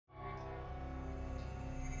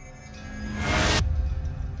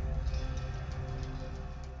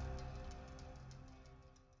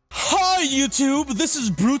YouTube, this is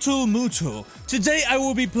Brutal Mootal. Today I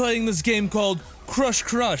will be playing this game called Crush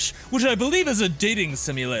Crush, which I believe is a dating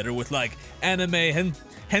simulator with like anime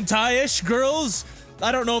hentai-ish girls.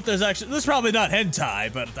 I don't know if there's probably not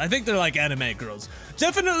hentai, but I think they're like anime girls.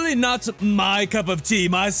 Definitely not my cup of tea,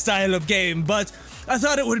 my style of game, but I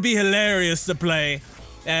thought it would be hilarious to play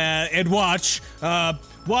and watch.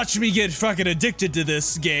 Watch me get fucking addicted to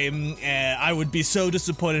this game. I would be so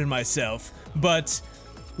disappointed in myself, but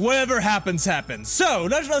whatever happens, happens. So,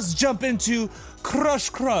 let's jump into Crush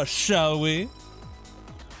Crush, shall we?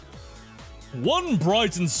 One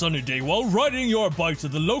bright and sunny day while riding your bike to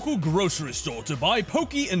the local grocery store to buy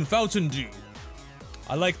Pokey and Fountain Dew.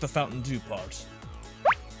 I like the Fountain Dew part.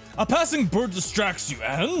 A passing bird distracts you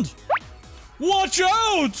and... Watch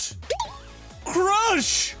out!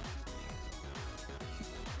 Crush!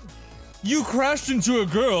 You crashed into a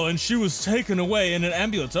girl and she was taken away in an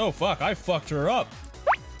ambulance. Oh fuck, I fucked her up.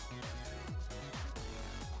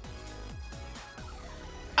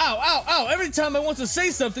 Ow, ow, ow! Every time I want to say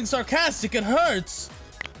something sarcastic, it hurts!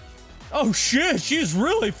 Oh shit, she's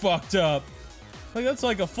really fucked up! Like, that's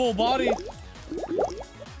like a full body...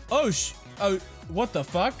 Oh what the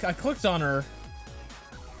fuck? I clicked on her...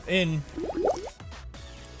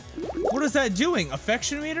 What is that doing?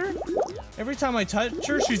 Affection meter? Every time I touch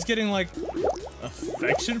her, she's getting like...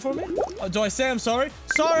 affection for me? Do I say I'm sorry?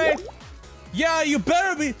 Sorry! Yeah, you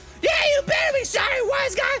better be... Yeah, you better be sorry,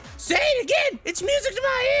 wise guy! Say it again! It's music to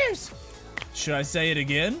my ears! Should I say it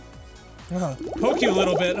again? Oh, poke you a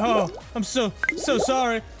little bit. Oh, I'm so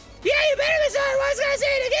sorry. Yeah, you better be sorry, wise guy! Say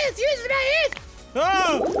it again! It's music to my ears!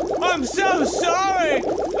 Oh, I'm so sorry!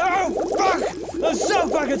 Oh, fuck! I'm so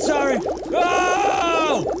fucking sorry!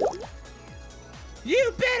 Oh!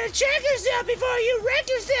 You better check yourself before you wreck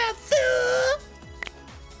yourself, fool!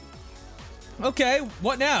 Okay,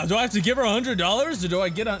 what now? Do I have to give her $100 or do I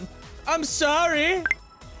get on? I'm sorry.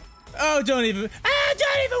 Oh, don't even worry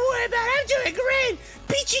about it. I'm doing great.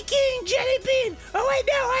 Peachy King, Jelly Bean. Oh wait,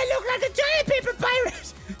 no, I look like a toilet paper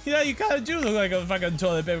pirate. Yeah, you kind of do look like a fucking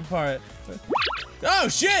toilet paper pirate. Oh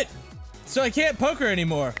shit! So I can't poke her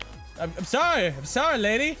anymore. I'm sorry,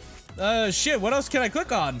 lady. Shit. What else can I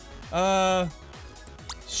click on?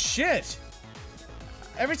 Shit.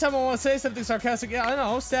 Every time I want to say something sarcastic, yeah, I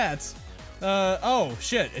know, stats. Oh,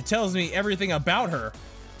 shit, it tells me everything about her.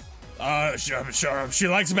 She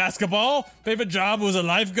likes basketball, favorite job was a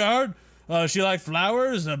lifeguard, she liked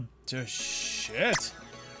flowers, shit.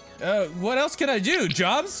 What else can I do,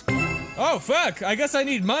 jobs? Oh, fuck, I guess I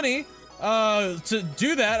need money, to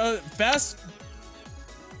do that, fast.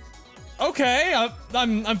 Okay,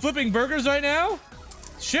 I'm flipping burgers right now?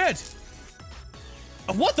 Shit.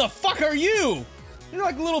 What the fuck are you? You're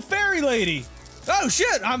like a little fairy lady. Oh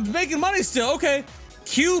shit, I'm making money still, okay.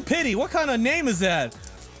 Q Pity, what kind of name is that?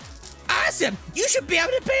 Awesome, you should be able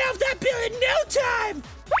to pay off that bill in no time.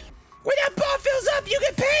 When that bar fills up, you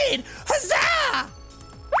get paid, huzzah!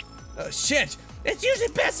 Oh shit, it's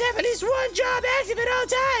usually best to have at least one job active at all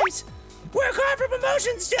times. Work hard for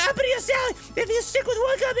promotions to uppity your salary. If you stick with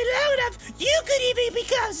one company long enough, you could even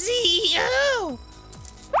become CEO.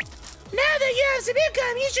 Now that you have some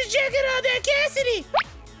income, you should check it out there, Cassidy.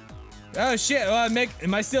 Oh shit, well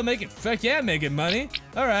am I still making, fuck yeah, I'm making money.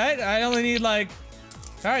 Alright, I only need like,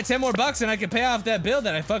 alright, 10 more bucks and I can pay off that bill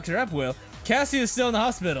that I fucked her up with. Cassie is still in the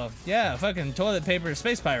hospital. Yeah, fucking toilet paper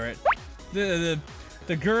space pirate. The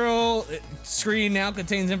girl screen now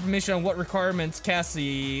contains information on what requirements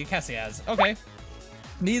Cassie has. Okay.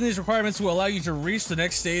 Meeting these requirements will allow you to reach the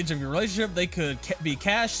next stage of your relationship. They could be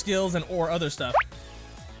cash, skills, and or other stuff.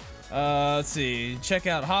 Let's see. Check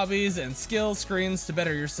out hobbies and skill screens to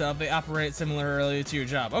better yourself. They operate similarly to your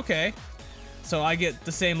job. Okay. So I get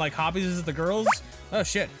the same, like, hobbies as the girls? Oh,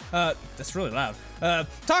 shit. That's really loud.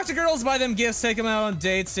 Talk to girls, buy them gifts, take them out on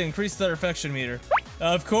dates to increase their affection meter.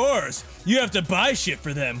 Of course. You have to buy shit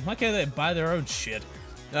for them. Why can't they buy their own shit?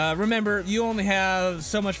 Remember, you only have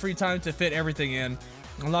so much free time to fit everything in.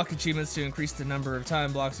 Unlock achievements to increase the number of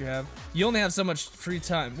time blocks you have. You only have so much free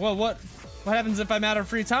time. Well, what happens if I'm out of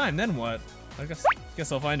free time? Then what? I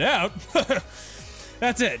guess I'll find out.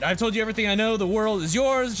 That's it. I've told you everything I know. The world is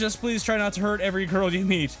yours. Just please try not to hurt every girl you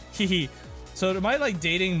meet. Hehe. So am I like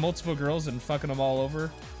dating multiple girls and fucking them all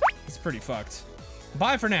over? It's pretty fucked.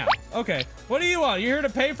 Bye for now. Okay. What do you want? You here to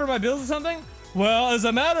pay for my bills or something? Well, as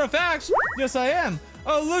a matter of fact, yes I am.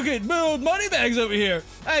 Oh, look at big old money bags over here.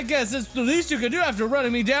 I guess it's the least you can do after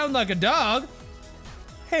running me down like a dog.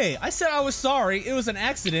 Hey, I said I was sorry. It was an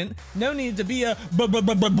accident. No need to be a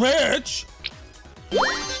bitch.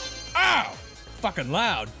 Ow! Fucking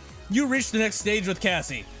loud. You reached the next stage with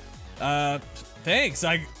Cassie. Thanks.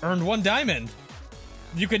 I earned 1 diamond.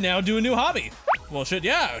 you can now do a new hobby. Well, shit,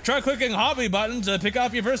 yeah. Try clicking hobby button to pick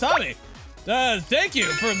up your first hobby. Thank you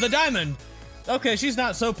for the diamond. Okay, she's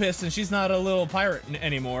not so pissed and she's not a little pirate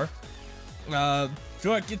anymore.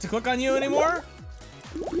 Do I get to click on you anymore?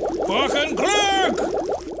 Fucking click!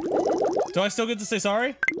 Do I still get to say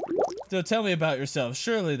sorry? So tell me about yourself.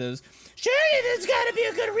 Surely there's gotta be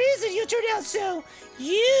a good reason you turned out so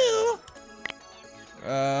you.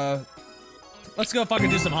 Let's go fucking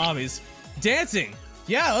do some hobbies. Dancing.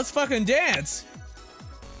 Yeah, let's fucking dance.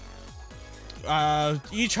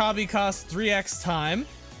 Each hobby costs 3x time.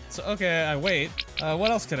 So, okay, I wait.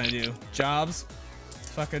 What else can I do? Jobs.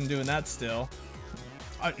 Fucking doing that still.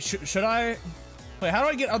 Should I? Wait, how do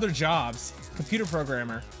I get other jobs? Computer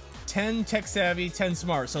programmer. 10 tech savvy, 10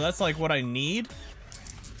 smart. So that's like what I need.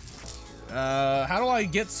 How do I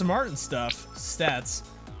get smart and stuff? Stats.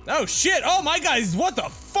 Oh shit! Oh my guys, what the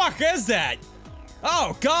fuck is that?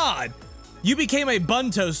 Oh god! You became a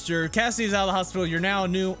bun toaster. Cassie's out of the hospital. You're now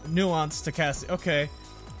nuanced to Cassie. Okay.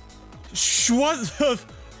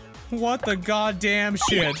 What the goddamn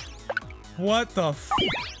shit? What the f-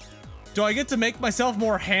 Do I get to make myself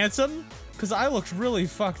more handsome? Cause I looked really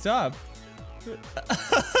fucked up.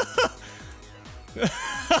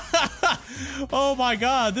 Oh my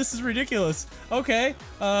god, this is ridiculous. Okay,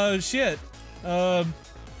 shit.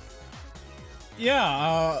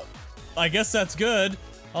 Yeah, I guess that's good.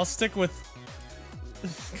 I'll stick with...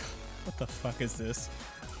 What the fuck is this?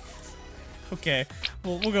 Okay,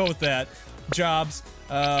 we'll go with that. Jobs,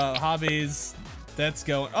 hobbies, that's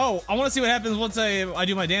going... Oh, I want to see what happens once I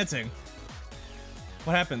do my dancing.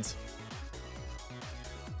 What happens?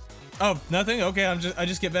 Oh, nothing? Okay, I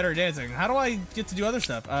just get better at dancing. How do I get to do other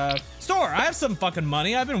stuff? Store! I have some fucking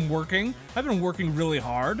money. I've been working really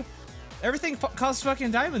hard. Everything costs fucking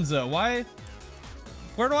diamonds, though. Why?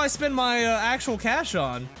 Where do I spend my actual cash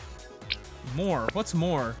on? More. What's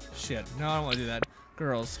more? Shit. No, I don't want to do that.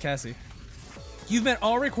 Girls, Cassie. You've met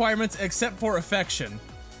all requirements except for affection.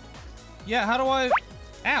 Yeah, how do I...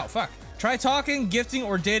 Ow, fuck. Try talking, gifting,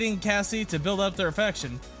 or dating Cassie to build up their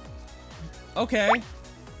affection. Okay.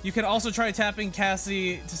 You can also try tapping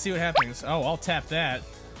Cassie to see what happens. Oh, I'll tap that.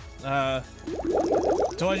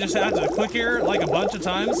 Do I just have to click here like a bunch of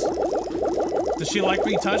times? Does she like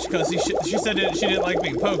being touched? Because she said she didn't like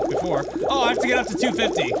being poked before. Oh, I have to get up to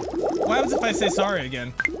 250. What happens if I say sorry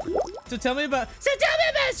again? So tell me about yourself.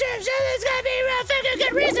 There's gotta be a real fucking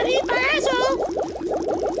good reason to eat my asshole.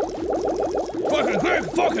 Fucking.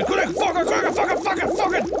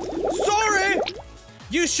 Sorry.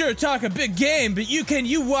 You sure talk a big game, but you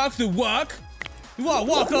walk the walk? You wanna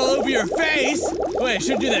walk all over your face? Wait, I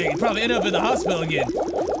shouldn't do that. You'd probably end up in the hospital again.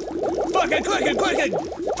 Fucking clicking.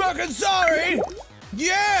 Fucking sorry.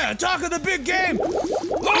 Yeah, talking the big game.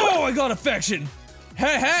 Oh, I got affection.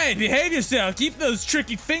 Hey, behave yourself. Keep those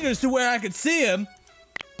tricky fingers to where I can see them.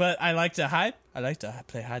 But I like to hide. I like to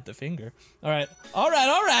play hide the finger. All right.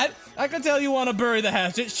 I can tell you want to bury the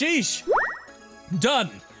hatchet. Sheesh. Done.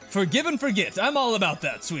 Forgive and forget. I'm all about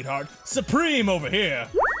that, sweetheart. Supreme over here.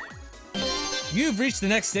 You've reached the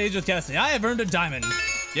next stage with Cassie. I have earned a diamond.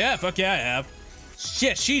 Yeah, fuck yeah, I have.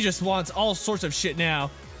 Shit, she just wants all sorts of shit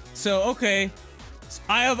now. So, okay.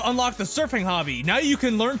 I have unlocked the surfing hobby. Now you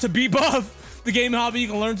can learn to be buff. The game hobby, you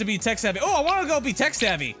can learn to be tech savvy. Oh, I want to go be tech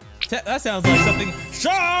savvy. That sounds like something.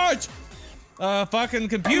 Charge! Fucking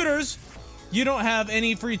computers. You don't have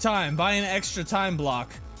any free time. Buy an extra time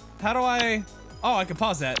block. How do I... Oh, I can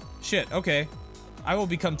pause that. Shit, okay. I will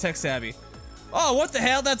become tech savvy. Oh, what the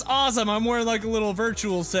hell? That's awesome. I'm wearing like a little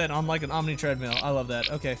virtual set on like an Omni treadmill. I love that.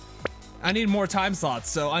 Okay. I need more time slots,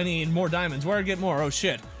 so I need more diamonds. Where do I get more? Oh,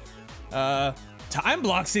 shit. Time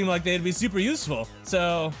blocks seem like they'd be super useful.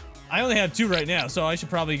 So, I only have 2 right now, so I should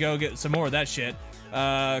probably go get some more of that shit.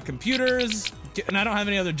 Computers. And I don't have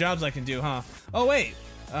any other jobs I can do, huh? Oh, wait.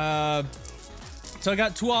 So I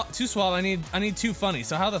got 2 swab. I need 2 funny.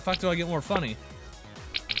 So how the fuck do I get more funny?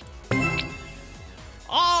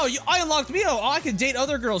 Oh, I unlocked Mootal. Oh, I can date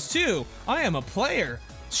other girls too. I am a player.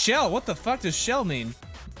 Shell, what the fuck does shell mean?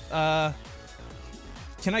 Can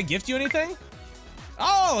I gift you anything?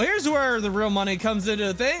 Oh, here's where the real money comes into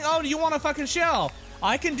the thing. Oh, do you want a fucking shell?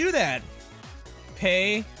 I can do that.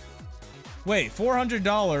 Pay. Wait,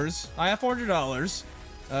 $400. I have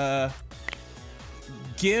 $400.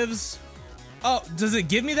 Gives. Oh, does it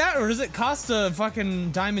give me that or does it cost a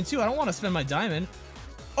fucking diamond too? I don't want to spend my diamond.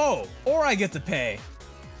 Oh, or I get to pay.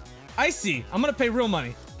 I see. I'm gonna pay real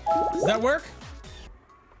money. Does that work?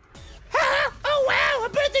 Oh wow, a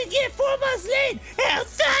birthday gift 4 months late. How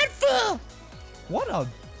thoughtful. What a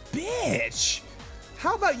bitch.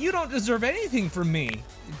 How about you don't deserve anything from me?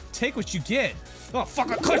 take what you get. Oh,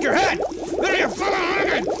 fuck, I'll click your head! There you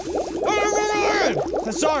fucking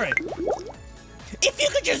I'm sorry. If you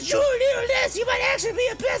could just do a little less, you might actually be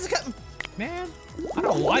a best. Man, I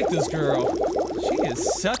don't like this girl. She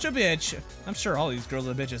is such a bitch. I'm sure all these girls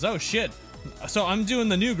are bitches. Oh, shit. So I'm doing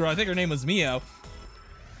the new girl. I think her name was Mio.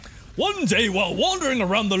 One day, while wandering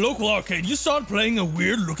around the local arcade, you start playing a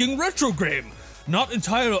weird-looking retro game. Not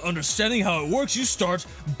entirely understanding how it works, you start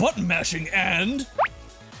button mashing and...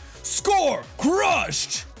 Score!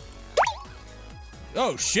 Crushed!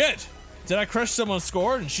 Oh, shit. Did I crush someone's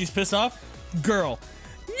score and she's pissed off? Girl.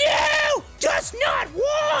 No! Does not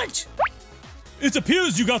want! It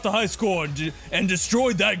appears you got the high score and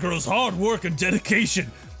destroyed that girl's hard work and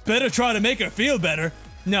dedication. Better try to make her feel better.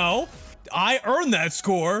 No, I earned that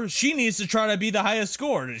score. She needs to try to be the highest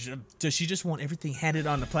score. Does she just want everything handed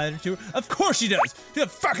on the platter to her? Of course she does. She's a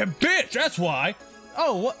fucking bitch, that's why.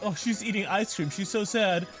 Oh, what? Oh, she's eating ice cream. She's so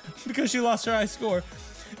sad because she lost her high score.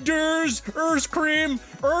 Ders, cream,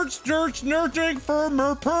 dirch, nurting,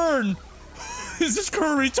 firmer, pern. Is this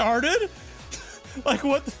girl retarded? Like,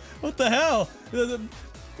 what the hell?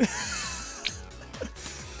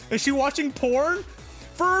 Is she watching porn?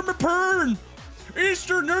 Firmer pern.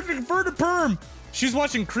 Easter nurting, firmer perm. She's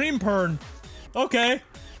watching cream pern. Okay.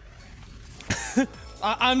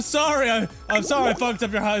 I'm sorry. I'm sorry I fucked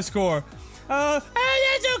up your high score. Oh,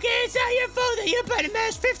 that's okay. It's not your fault that you put a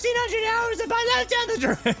mess 1,500 hours of my life down the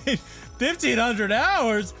drain. 1,500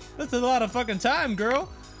 hours? That's a lot of fucking time, girl.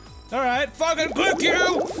 All right, fucking click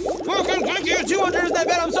you. Fucking click you. 200 is that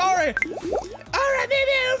bad. I'm sorry. All right,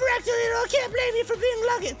 maybe I overacted a little. I can't blame you for being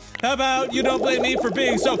lucky. How about you don't blame me for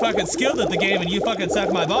being so fucking skilled at the game and you fucking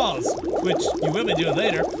suck my balls, which you will be doing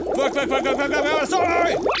later. Fuck. I'm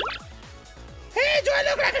sorry. Hey, do I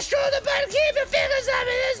look like a stroller button? Keep your fingers on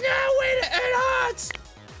me. There's no way to earn hearts.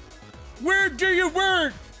 Where do you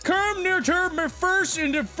work? Come near term me first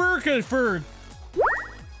into Furkaford.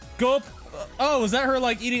 Gulp. Oh, is that her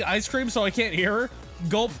like eating ice cream so I can't hear her?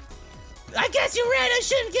 Gulp. I guess you're right. I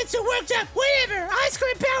shouldn't get so worked up. Whatever. Ice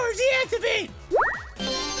cream powers deactivate.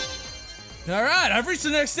 All right, I've reached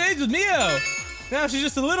the next stage with Mio. Now she's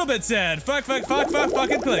just a little bit sad. Fucking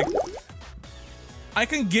click. I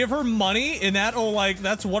can give her money in that, oh, like,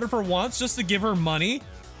 that's one of her wants, just to give her money?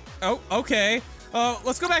 Oh, okay.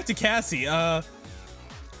 Let's go back to Cassie,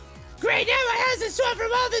 Great, now my house is sore from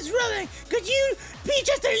all this rolling. Could you be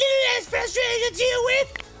just a little less frustrating to deal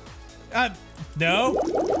with? No.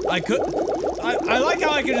 I could. I like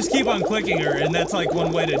how I can just keep on clicking her, and that's, like,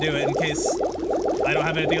 one way to do it in case I don't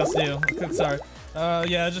have anything else to do. Sorry.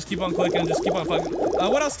 Yeah, just keep on clicking, just keep on fucking.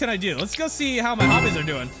 What else can I do? Let's go see how my hobbies are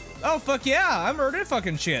doing. Oh, fuck yeah, I'm earning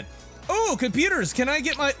fucking shit. Oh, computers, can I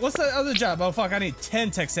get my, what's the other job? Oh, fuck, I need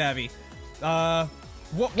 10 tech savvy.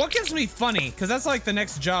 What gives me funny? Because that's like the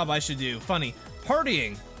next job I should do. Funny.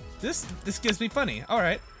 Partying. This gives me funny. All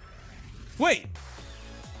right. Wait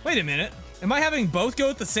a minute. Am I having both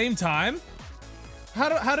go at the same time? How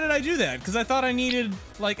did I do that? Because I thought I needed,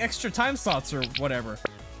 like, extra time slots or whatever.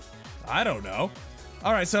 I don't know.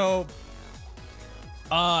 All right, so...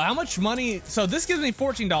 how much money? So this gives me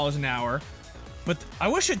 $14 an hour, but I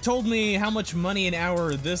wish it told me how much money an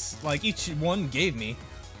hour this, like, each one gave me.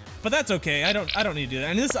 But that's okay. I don't need to do that.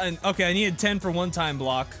 And this, okay, I needed 10 for one time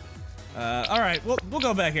block. All right, we'll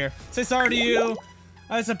go back here. Say sorry to you.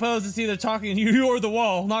 I suppose it's either talking to you or the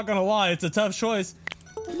wall. Not gonna lie, it's a tough choice.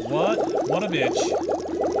 What a bitch.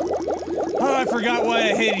 Oh, I forgot why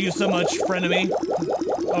I hated you so much, frenemy.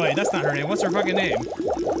 Oh wait, that's not her name. What's her fucking name?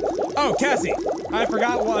 Oh, Cassie. I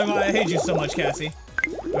forgot why I hate you so much, Cassie.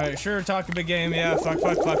 Alright, sure, talk a big game. Yeah, fuck.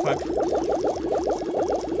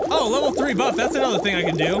 Oh, level 3 buff. That's another thing I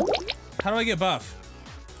can do. How do I get buff?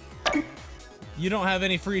 You don't have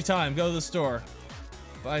any free time. Go to the store.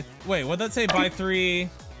 Wait, what'd that say? Buy 3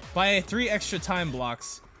 extra time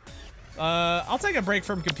blocks. I'll take a break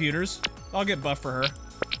from computers. I'll get buff for her,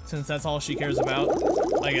 since that's all she cares about,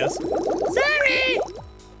 I guess. Sorry!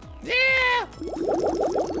 Yeah!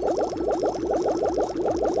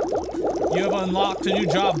 You have unlocked a new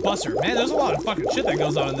job, Buster. Man, there's a lot of fucking shit that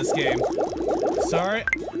goes on in this game. Sorry.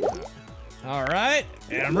 Alright.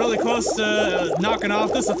 And I'm really close to knocking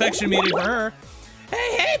off this affection meeting for her.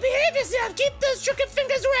 Hey, behave yourself! Keep those crooked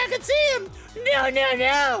fingers where I can see them!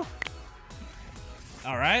 No!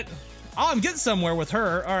 Alright. Oh, I'm getting somewhere with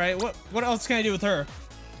her. Alright, what else can I do with her?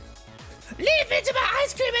 Leave into my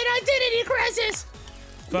ice cream and identity crisis!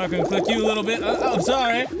 Fucking click you a little bit. I'm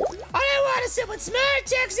sorry. All I want is someone smart,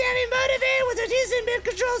 tech-savvy, motivated, with a decent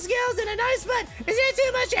mid-control skills and a nice butt. Is that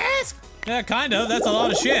too much to ask? Yeah, kind of. That's a lot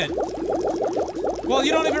of shit. Well,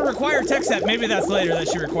 you don't even require tech set. Maybe that's later that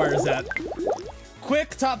she requires that.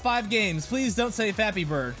 quick top 5 games. Please don't say Fappy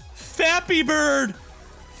Bird. Fappy Bird!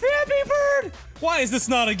 Fappy Bird! Why is this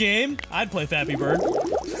not a game? I'd play Fappy Bird. Sorry!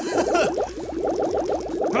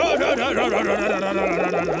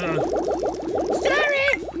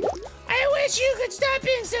 I wish you could stop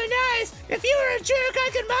being so nice. If you were a jerk,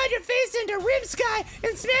 I could mod your face into Rim Sky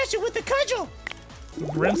and smash it with the cudgel.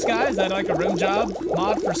 Rim Sky? Is that like a rim job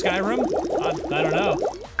mod for Skyrim? I don't know.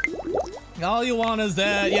 All you want is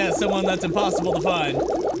that, yeah, someone that's impossible to find.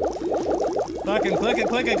 Fucking click it,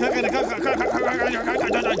 click it, click it, click it.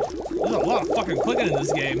 There's a lot of fucking clicking in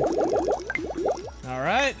this game.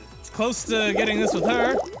 Alright, it's close to getting this with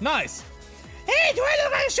her. Nice. Hey, do I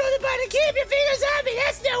look like a shoulder button? Keep your fingers on me.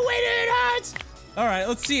 That's no way to hit hearts. Alright,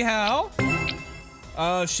 let's see how.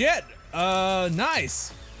 Shit.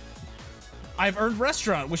 Nice. I've earned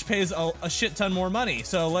restaurant, which pays a shit ton more money.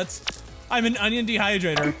 So let's, I'm an onion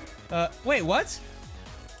dehydrator. Wait, what?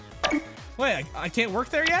 Wait, I can't work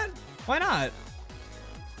there yet? Why not?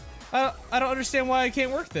 I don't understand why I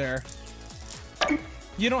can't work there.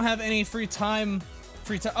 You don't have any free time.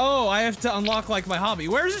 Oh, I have to unlock like my hobby.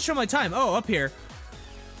 Where does it show my time? Oh, up here.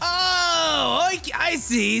 Oh, I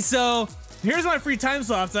see. So here's my free time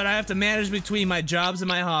slots that I have to manage between my jobs and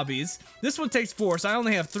my hobbies. This one takes 4, so I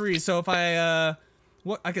only have 3. So if I,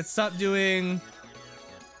 I could stop doing.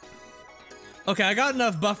 Okay, I got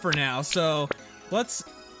enough buffer now. So let's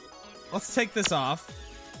take this off.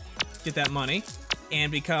 Get that money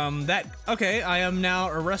and become that. Okay, I am now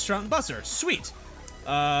a restaurant busser. Sweet.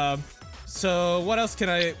 So what else should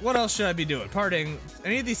I be doing? Partying.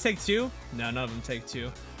 Any of these take 2? No, none of them take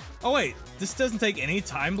 2. Oh wait, this doesn't take any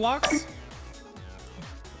time blocks?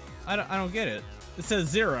 I don't get it. It says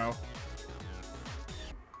 0.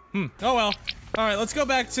 Oh well. Alright, let's go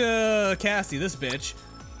back to Cassie, this bitch.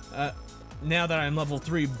 Now that I'm level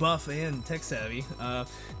 3 buff and tech savvy.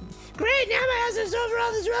 Great, now my husband's over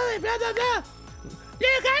all this rolling, blah blah blah.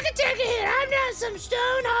 Look, I can take a hit. I'm not some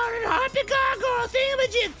stone-hearted harpy gargoyle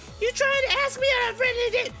thingamajig. You trying to ask me on a friendly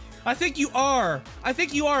date? I think you are. I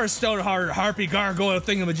think you are a stone-hearted harpy gargoyle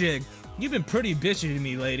thingamajig. You've been pretty bitchy to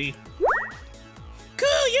me, lady.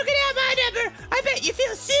 Cool, you can have my number. I bet you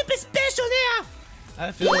feel super special now.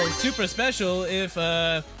 I feel super special if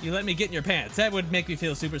you let me get in your pants. That would make me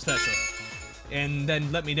feel super special. And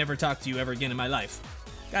then let me never talk to you ever again in my life.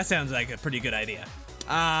 That sounds like a pretty good idea.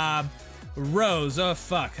 Rose, oh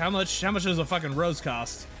fuck. How much does a fucking rose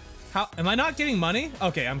cost? Am I not getting money?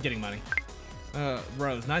 Okay, I'm getting money.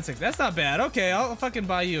 Rose, 9.6. That's not bad. Okay, I'll fucking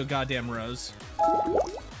buy you a goddamn rose. Oh,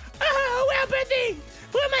 well, Brittany,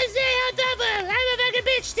 what am I saying on top of? I'm a fucking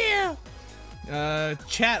bitch still.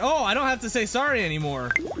 Chat. Oh, I don't have to say sorry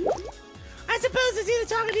anymore. I suppose it's either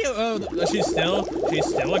talking to you. Oh, she's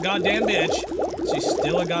still a goddamn bitch. She's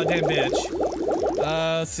still a goddamn bitch.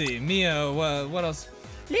 Let's see. Mio, what else?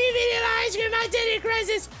 Leave me to my ice cream identity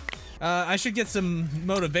crisis. I should get some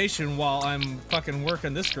motivation while I'm fucking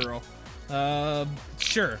working this girl.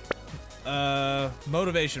 Sure.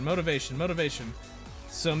 Motivation.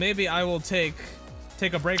 So maybe I will take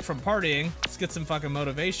a break from partying. Let's get some fucking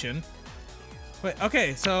motivation. Wait,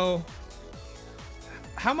 okay, so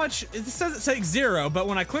how much? It says it takes 0, but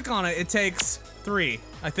when I click on it, it takes 3,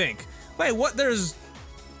 I think. Wait, what?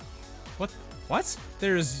 What?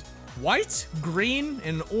 There's white, green,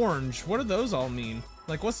 and orange. What do those all mean?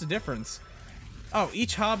 Like, what's the difference? Oh,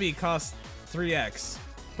 each hobby costs 3x.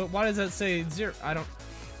 But why does that say 0? I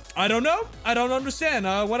don't know. I don't understand.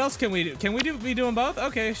 What else can we do? Can we be doing both?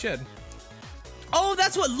 Okay, shit. Oh,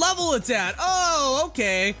 that's what level it's at. Oh,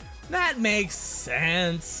 okay. That makes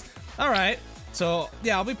sense. All right. So,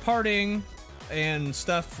 yeah, I'll be partying and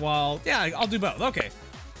stuff while... Yeah, I'll do both. Okay.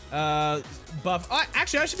 Buff.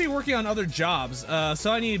 Actually, I should be working on other jobs.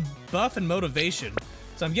 So I need buff and motivation.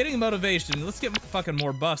 So I'm getting motivation. Let's get fucking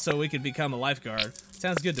more buff so we can become a lifeguard.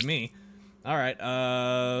 Sounds good to me. All right.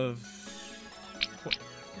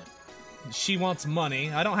 She wants money.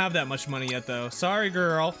 I don't have that much money yet, though. Sorry,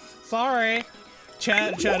 girl. Sorry.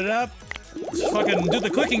 Chat it up. Let's fucking do the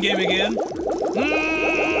clicking game again.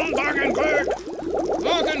 Fucking click.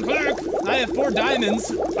 Fucking click. I have 4 diamonds.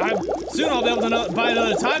 Soon I'll be able to buy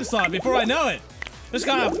another time slot before I know it. Just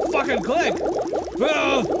gotta fucking click.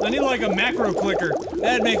 Oh, I need like a macro clicker.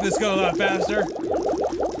 That'd make this go a lot faster.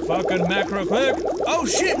 Fucking macro click. Oh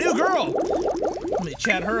shit, new girl. Let me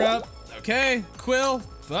chat her up. Okay, Quill.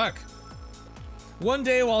 Fuck. One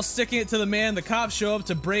day while sticking it to the man, the cops show up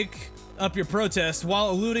to break up your protest.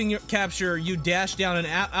 While eluding your capture, you dash down an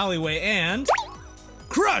alleyway and...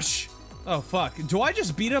 Crush! Oh fuck, do I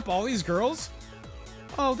just beat up all these girls?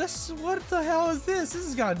 Oh, what the hell is this? This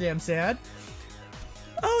is goddamn sad.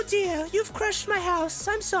 Oh dear, you've crushed my house.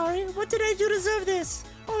 I'm sorry. What did I do to deserve this?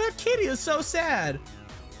 Oh, that kitty is so sad.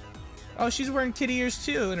 Oh, she's wearing kitty ears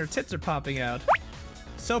too, and her tits are popping out.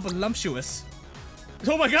 So voluptuous.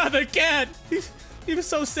 Oh my god, the cat! He was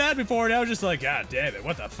so sad before, now just like, god damn it,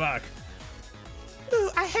 what the fuck? Ooh,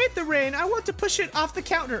 I hate the rain. I want to push it off the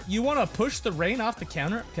counter. You want to push the rain off the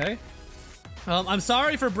counter? Okay. I'm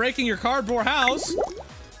sorry for breaking your cardboard house.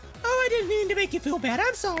 Oh, I didn't mean to make you feel bad.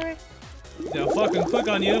 I'm sorry. Yeah, fucking click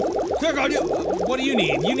on you. Click on you. What do you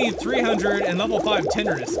need? You need 300 and level 5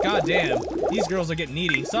 tenderness. God damn. These girls are getting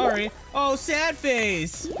needy. Sorry. Oh, sad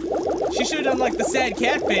face. She should have done like the sad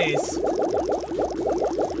cat face.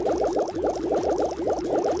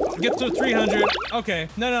 Get to 300. Okay.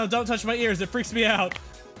 No, don't touch my ears. It freaks me out.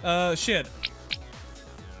 Shit.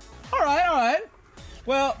 Alright.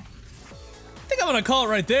 Well, I think I'm gonna call it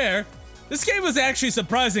right there. This game was actually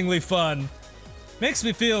surprisingly fun. Makes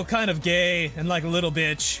me feel kind of gay and like a little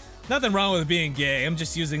bitch. Nothing wrong with being gay. I'm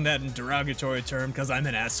just using that in a derogatory term because I'm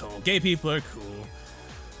an asshole. Gay people are cool.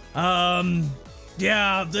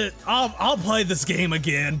 Yeah, I'll play this game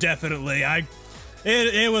again, definitely.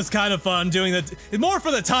 It was kind of fun doing that. More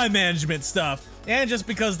for the time management stuff. And just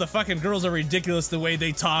because the fucking girls are ridiculous the way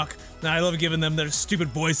they talk. And I love giving them their stupid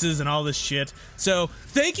voices and all this shit. So,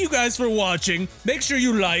 thank you guys for watching. Make sure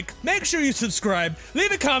you like. Make sure you subscribe.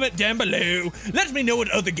 Leave a comment down below. Let me know what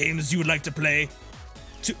other games you would like to play.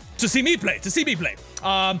 To see me play.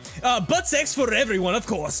 Butt sex for everyone, of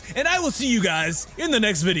course. And I will see you guys in the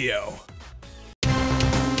next video.